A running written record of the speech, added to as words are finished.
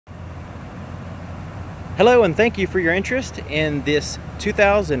Hello, and thank you for your interest in this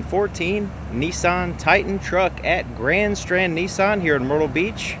 2014 Nissan Titan truck at Grand Strand Nissan here in Myrtle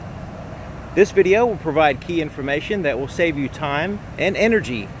Beach. This video will provide key information that will save you time and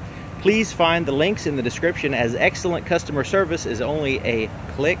energy. Please find the links in the description, as excellent customer service is only a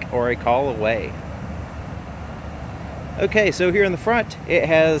click or a call away. Okay, so here in the front it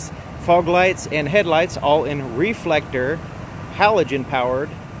has fog lights and headlights all in reflector halogen powered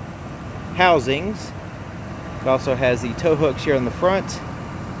housings. It also has the tow hooks here in the front.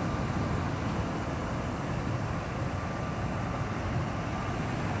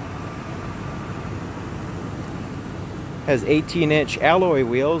 Has 18-inch alloy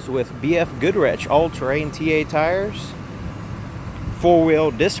wheels with BF Goodrich all-terrain TA tires. Four-wheel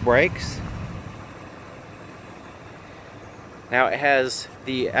disc brakes. Now it has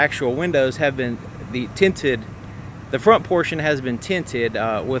the actual windows have been tinted. The front portion has been tinted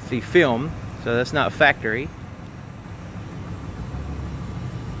with the film, so that's not factory.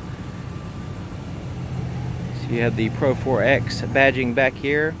 You have the PRO-4X badging back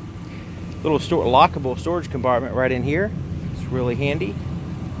here. Little lockable storage compartment right in here. It's really handy.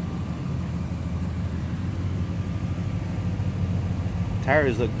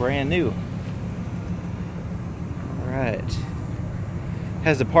 Tires look brand new. Alright.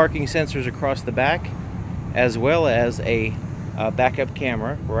 Has the parking sensors across the back, as well as a backup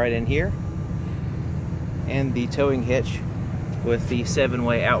camera right in here. And the towing hitch with the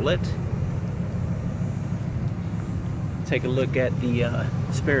 7-way outlet. Take a look at the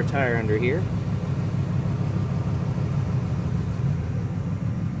spare tire under here.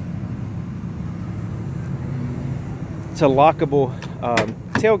 It's a lockable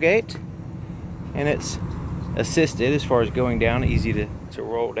tailgate, and it's assisted as far as going down, easy to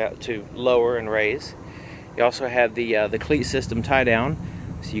roll out to lower and raise. You also have the cleat system tie down,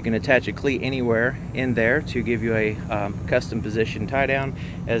 so you can attach a cleat anywhere in there to give you a custom position tie down,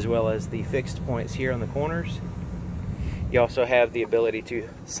 as well as the fixed points here on the corners. You also have the ability to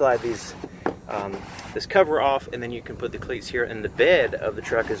slide these this cover off, and then you can put the cleats here in the bed of the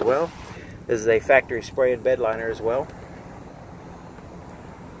truck as well. This is a factory sprayed bed liner as well.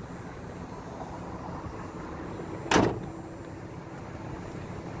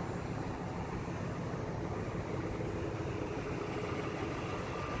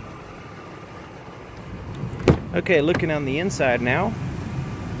 Okay, looking on the inside now.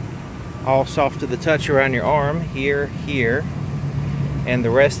 All soft to the touch around your arm, here, and the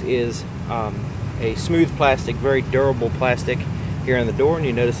rest is a smooth plastic, very durable plastic here in the door. And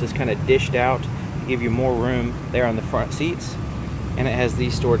you notice it's kind of dished out to give you more room there on the front seats, and it has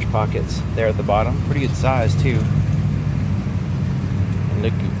these storage pockets there at the bottom, pretty good size too, and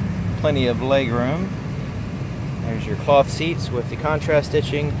look, plenty of leg room. There's your cloth seats with the contrast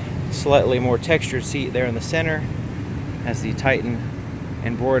stitching, slightly more textured seat there in the center. Has the Titan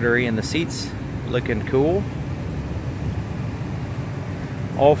embroidery in the seats, looking cool.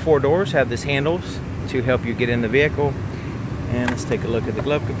 All four doors have these handles to help you get in the vehicle. And let's take a look at the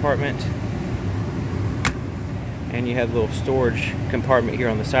glove compartment. And you have a little storage compartment here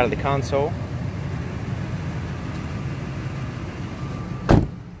on the side of the console.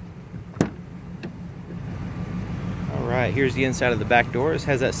 Alright, here's the inside of the back door. This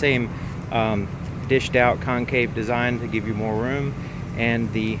has that same dished out concave design to give you more room,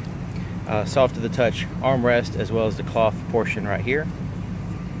 and the soft to the touch armrest, as well as the cloth portion right here.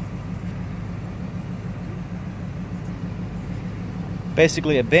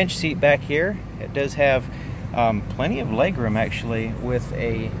 Basically a bench seat back here. It does have plenty of leg room actually, with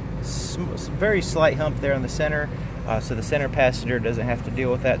a very slight hump there in the center, so the center passenger doesn't have to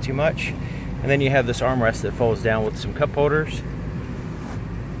deal with that too much. And then you have this armrest that folds down with some cup holders.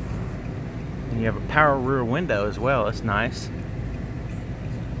 And you have a power rear window as well. That's nice.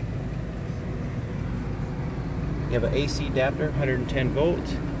 You have an AC adapter,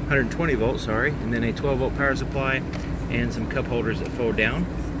 120 volts, sorry, and then a 12-volt power supply, and some cup holders that fold down.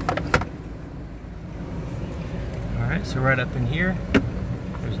 All right, so right up in here,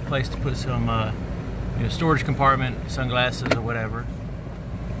 there's a place to put some storage compartment, sunglasses or whatever.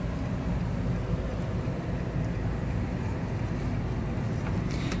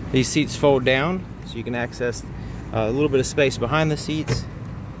 These seats fold down, so you can access a little bit of space behind the seats.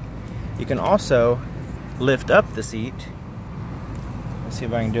 You can also lift up the seat. Let's see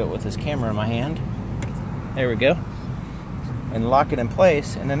if I can do it with this camera in my hand. There we go. And lock it in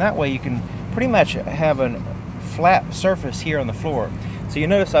place, and then that way you can pretty much have a flat surface here on the floor. So you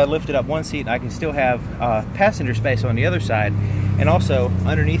notice I lifted up one seat and I can still have passenger space on the other side, and also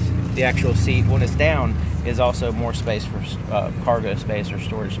underneath the actual seat when it's down is also more space for cargo space or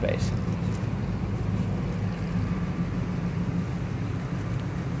storage space.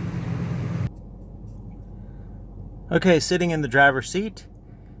 Okay, sitting in the driver's seat,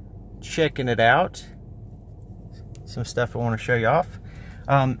 checking it out. Some stuff I want to show you off.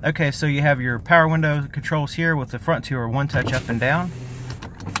 Okay, so you have your power window controls here, with the front two are one touch up and down.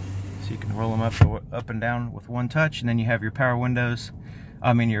 So you can roll them up and down with one touch, and then you have your power windows,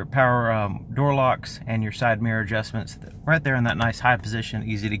 your power door locks and your side mirror adjustments right there in that nice high position,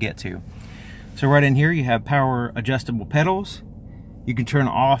 easy to get to. So right in here you have power adjustable pedals. You can turn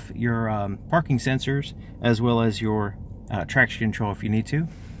off your parking sensors as well as your traction control if you need to.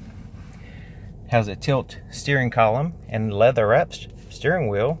 Has a tilt steering column and leather wrapped steering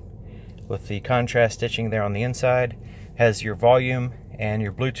wheel with the contrast stitching there on the inside. Has your volume and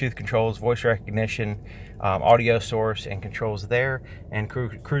your Bluetooth controls, voice recognition, audio source and controls there, and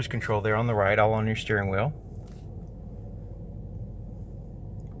cruise control there on the right, all on your steering wheel.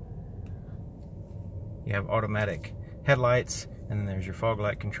 You have automatic headlights, and then there's your fog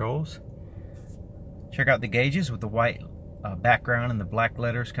light controls. Check out the gauges with the white background and the black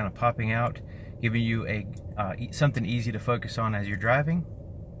letters kind of popping out, giving you something easy to focus on as you're driving.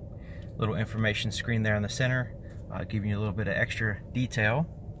 Little information screen there in the center, giving you a little bit of extra detail.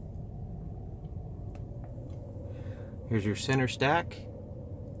 Here's your center stack.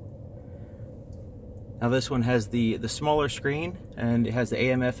 Now this one has the smaller screen, and it has the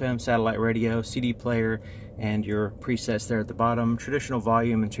AM/FM, satellite radio, CD player, and your presets there at the bottom. Traditional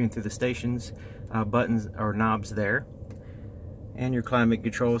volume and tune through the stations, buttons or knobs there. And your climate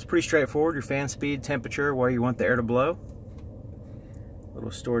control is pretty straightforward. Your fan speed, temperature, where you want the air to blow.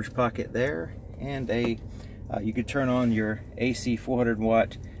 Little storage pocket there, and you could turn on your AC 400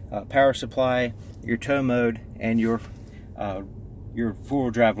 watt power supply, your tow mode, and your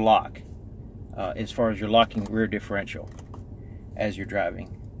four-wheel drive lock. As far as your locking rear differential as you're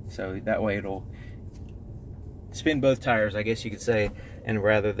driving. So that way it'll spin both tires, I guess you could say, and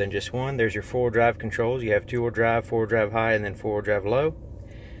rather than just one. There's your four-wheel drive controls. You have two-wheel drive, four-wheel drive high, and then four-wheel drive low.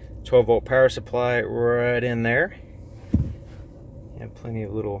 12-volt power supply right in there. You have plenty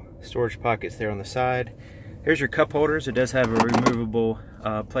of little storage pockets there on the side. Here's your cup holders. It does have a removable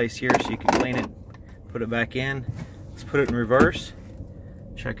place here, so you can clean it, put it back in. Let's put it in reverse.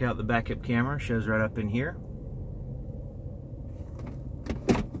 Check out the backup camera, shows right up in here.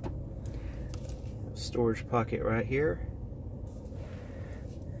 Storage pocket right here.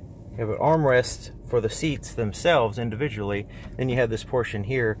 You have an armrest for the seats themselves individually. Then you have this portion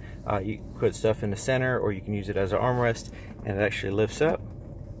here. You can put stuff in the center, or you can use it as an armrest, and it actually lifts up.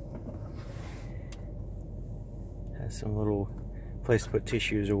 Has some little place to put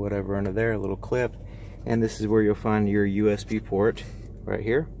tissues or whatever under there, a little clip. And this is where you'll find your USB port right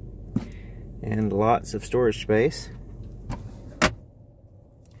here, and lots of storage space.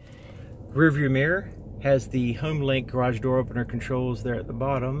 Rear view mirror has the HomeLink garage door opener controls there at the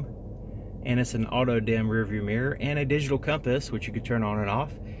bottom, and it's an auto dim rear view mirror, and a digital compass which you could turn on and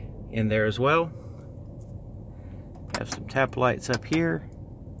off in there as well. Have some tap lights up here,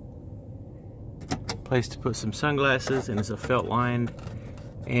 place to put some sunglasses, and it's a felt lined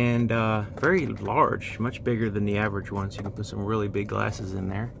and very large, much bigger than the average one, so you can put some really big glasses in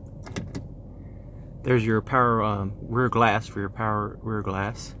there. There's your power rear glass for your power rear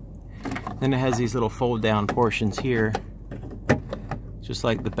glass. Then it has these little fold down portions here, just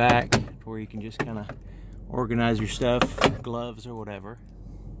like the back, where you can just kind of organize your stuff, gloves or whatever.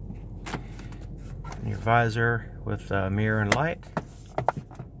 And your visor with mirror and light.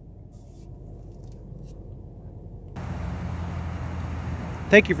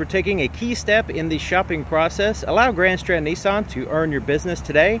 Thank you for taking a key step in the shopping process. Allow Grand Strand Nissan to earn your business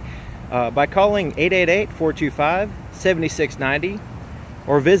today by calling 888-425-7690,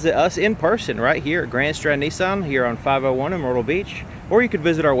 or visit us in person right here at Grand Strand Nissan here on 501 in Myrtle Beach, or you could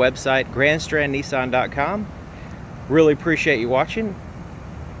visit our website, grandstrandnissan.com. Really appreciate you watching,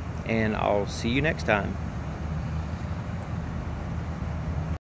 and I'll see you next time.